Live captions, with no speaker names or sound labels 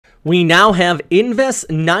We now have Invest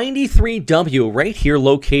 93W right here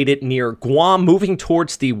located near Guam, moving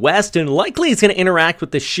towards the west, and likely is going to interact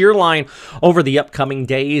with the shear line over the upcoming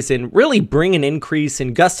days and really bring an increase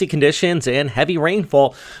in gusty conditions and heavy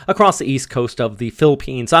rainfall across the east coast of the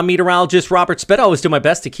Philippines. I'm meteorologist Robert Spett. I always do my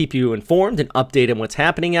best to keep you informed and updated on what's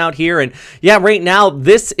happening out here. And yeah, right now,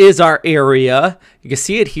 this is our area. You can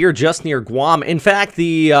see it here just near Guam. In fact,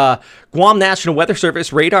 the Guam National Weather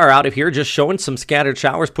Service radar out of here just showing some scattered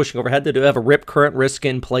showers pushing overhead. They do have a rip current risk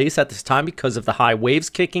in place at this time because of the high waves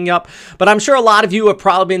kicking up. But I'm sure a lot of you have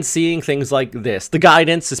probably been seeing things like this. The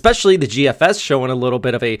guidance, especially the GFS, showing a little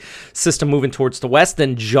bit of a system moving towards the west,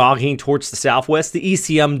 then jogging towards the southwest. The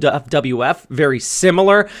ECMWF, very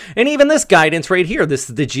similar. And even this guidance right here, this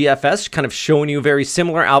is the GFS, kind of showing you very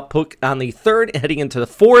similar output on the 3rd, heading into the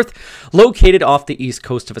 4th, located off the east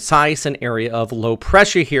coast of Visayas, an area of low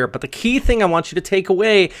pressure here. But the key thing I want you to take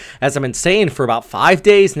away, as I've been saying for about 5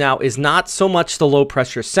 days now, is not so much the low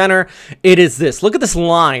pressure center. It is this. Look at this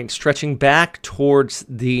line stretching back towards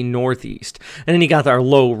the northeast. And then you got our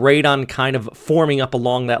low radon kind of forming up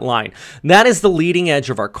along that line. That is the leading edge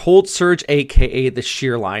of our cold surge, aka the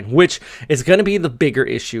shear line, which is going to be the bigger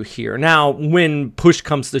issue here. Now, when push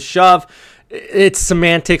comes to shove, it's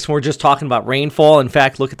semantics when we're just talking about rainfall. In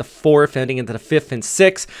fact, look at the 4th heading into the 5th and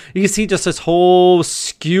 6th. You can see just this whole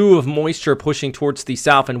skew of moisture pushing towards the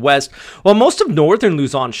south and west. While most of northern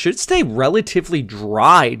Luzon should stay relatively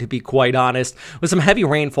dry, to be quite honest, with some heavy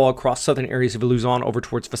rainfall across southern areas of Luzon over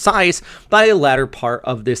towards Visayas by the latter part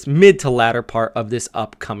of this, mid to latter part of this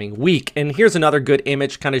upcoming week. And here's another good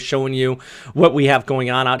image kind of showing you what we have going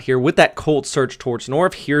on out here with that cold surge towards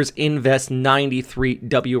north. Here's Invest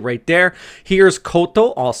 93W right there. Here's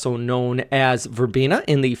Koto, also known as Verbena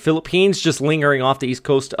in the Philippines, just lingering off the east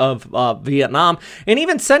coast of Vietnam, and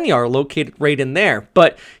even Senyar located right in there.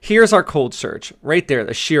 But here's our cold surge right there,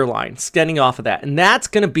 the shear line extending off of that. And that's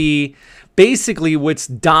going to be basically what's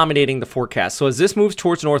dominating the forecast. So as this moves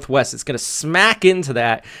towards northwest, it's going to smack into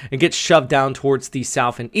that and get shoved down towards the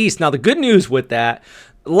south and east. Now, the good news with that,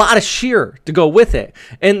 a lot of shear to go with it.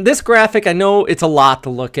 And this graphic, I know it's a lot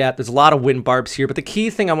to look at. There's a lot of wind barbs here, but the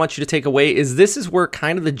key thing I want you to take away is this is where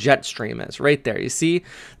kind of the jet stream is right there. You see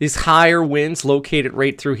these higher winds located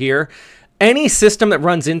right through here. Any system that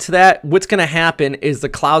runs into that, what's going to happen is the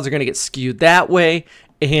clouds are going to get skewed that way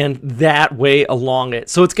and that way along it.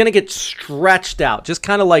 So it's going to get stretched out, just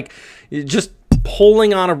kind of like just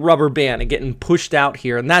pulling on a rubber band and getting pushed out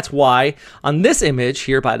here. And that's why on this image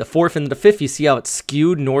here by the 4th and the 5th, you see how it's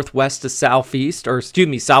skewed northwest to southeast, or excuse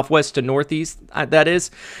me, southwest to northeast, that is.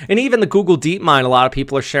 And even the Google DeepMind, a lot of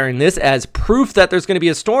people are sharing this as proof that there's going to be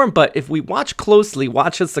a storm. But if we watch closely,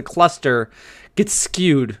 watch as the cluster gets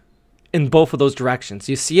skewed in both of those directions.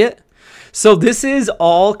 You see it? So this is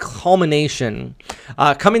all culmination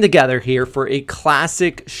coming together here for a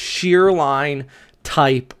classic shear line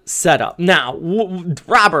type setup. Now,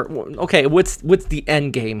 Robert, okay, what's the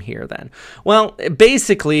end game here then? Well,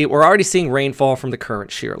 basically, we're already seeing rainfall from the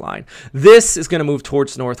current shear line. This is going to move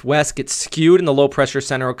towards northwest, get skewed, and the low pressure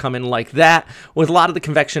center will come in like that, with a lot of the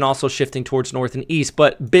convection also shifting towards north and east.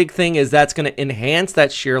 But big thing is that's going to enhance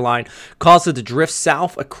that shear line, cause it to drift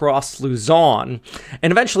south across Luzon,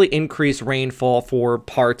 and eventually increase rainfall for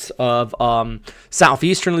parts of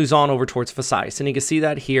southeastern Luzon over towards Visayas. And you can see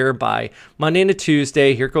that here by Monday into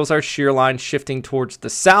Tuesday. Here goes our shear line shifting towards the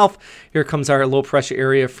south. Here comes our low pressure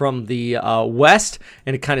area from the west,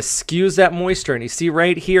 and it kind of skews that moisture. And you see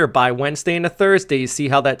right here by Wednesday into Thursday, you see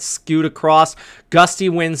how that's skewed across. Gusty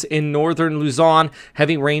winds in northern Luzon,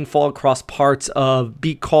 heavy rainfall across parts of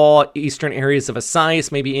Bicol, eastern areas of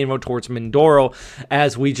Visayas, maybe even towards Mindoro,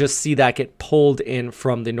 as we just see that get pulled in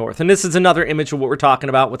from the north. And this is another image of what we're talking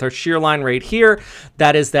about with our shear line right here.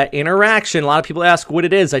 That is that interaction. A lot of people ask what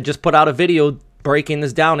it is. I just put out a video breaking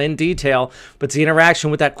this down in detail, but it's the interaction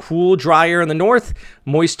with that cool, dry air in the north,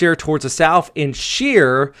 moisture towards the south, and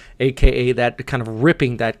shear, aka that kind of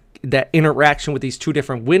ripping, that interaction with these two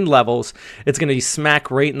different wind levels. It's going to be smack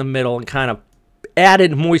right in the middle and kind of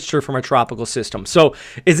added moisture from a tropical system. So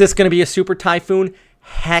is this going to be a super typhoon?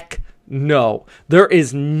 Heck no. There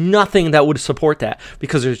is nothing that would support that,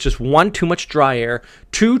 because there's just 1, too much dry air,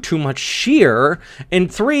 2, too much shear,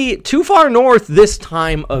 and 3, too far north this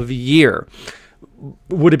time of year.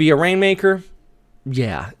 Would it be a rainmaker?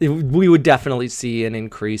 Yeah, we would definitely see an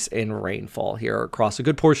increase in rainfall here across a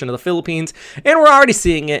good portion of the Philippines, and we're already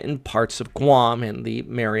seeing it in parts of Guam and the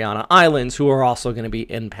Mariana Islands, who are also going to be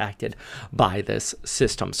impacted by this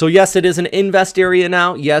system. So yes, it is an invest area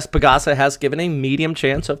now. Yes, Pagasa has given a medium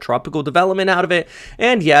chance of tropical development out of it,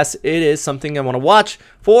 and yes, it is something I want to watch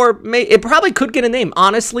for. It probably could get a name,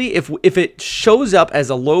 honestly, if it shows up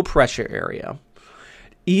as a low pressure area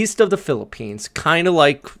east of the Philippines, kind of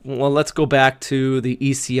like, well, let's go back to the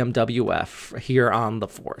ECMWF here on the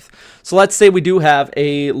 4th. So let's say we do have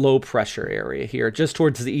a low pressure area here just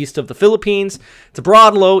towards the east of the Philippines. It's a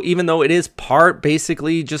broad low, even though it is part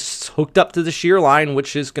basically just hooked up to the shear line,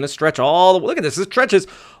 which is going to stretch all the, look at this, it stretches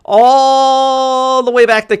all the way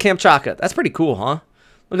back to Kamchatka. That's pretty cool, huh?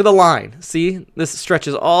 Look at the line. See, this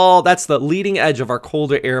stretches all, that's the leading edge of our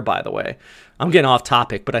colder air, by the way. I'm getting off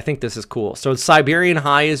topic, but I think this is cool. So Siberian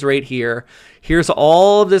high is right here. Here's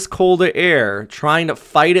all of this colder air trying to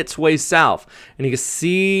fight its way south. And you can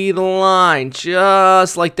see the line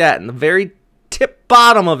just like that. And the very tip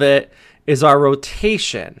bottom of it is our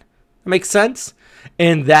rotation. That makes sense?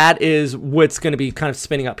 And that is what's going to be kind of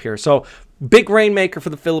spinning up here. So big rainmaker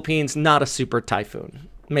for the Philippines, not a super typhoon.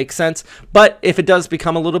 Makes sense. But if it does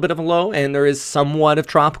become a little bit of a low and there is somewhat of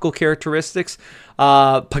tropical characteristics,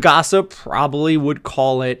 Pagasa probably would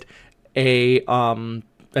call it a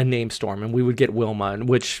name storm, and we would get Wilma,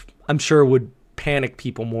 which I'm sure would panic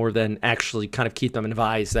people more than actually kind of keep them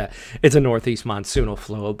advised that it's a northeast monsoonal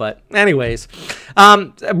flow. But anyways,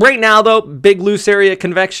 right now though, big loose area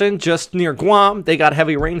convection just near Guam. They got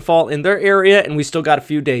heavy rainfall in their area, and we still got a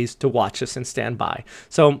few days to watch this and stand by.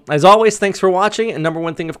 So as always, thanks for watching. And number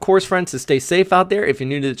one thing, of course, friends, is stay safe out there. If you're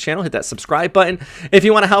new to the channel, hit that subscribe button. If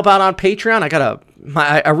you want to help out on Patreon,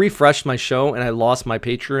 I refreshed my show and I lost my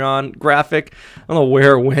Patreon graphic. I don't know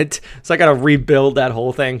where it went, so I got to rebuild that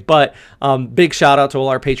whole thing. But big shout out to all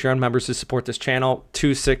our Patreon members who support this channel,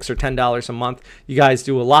 $2, $6, or $10 a month. You guys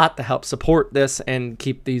do a lot to help support this and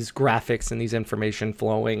keep these graphics and these information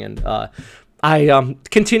flowing. And I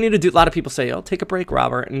continue to do, a lot of people say, oh, take a break,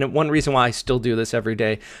 Robert. And one reason why I still do this every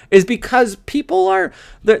day is because people are,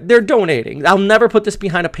 they're donating. I'll never put this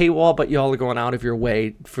behind a paywall, but y'all are going out of your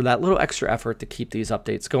way for that little extra effort to keep these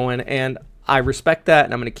updates going. And I respect that,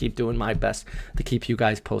 and I'm going to keep doing my best to keep you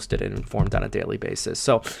guys posted and informed on a daily basis.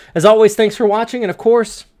 So as always, thanks for watching. And of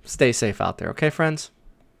course, stay safe out there. Okay, friends?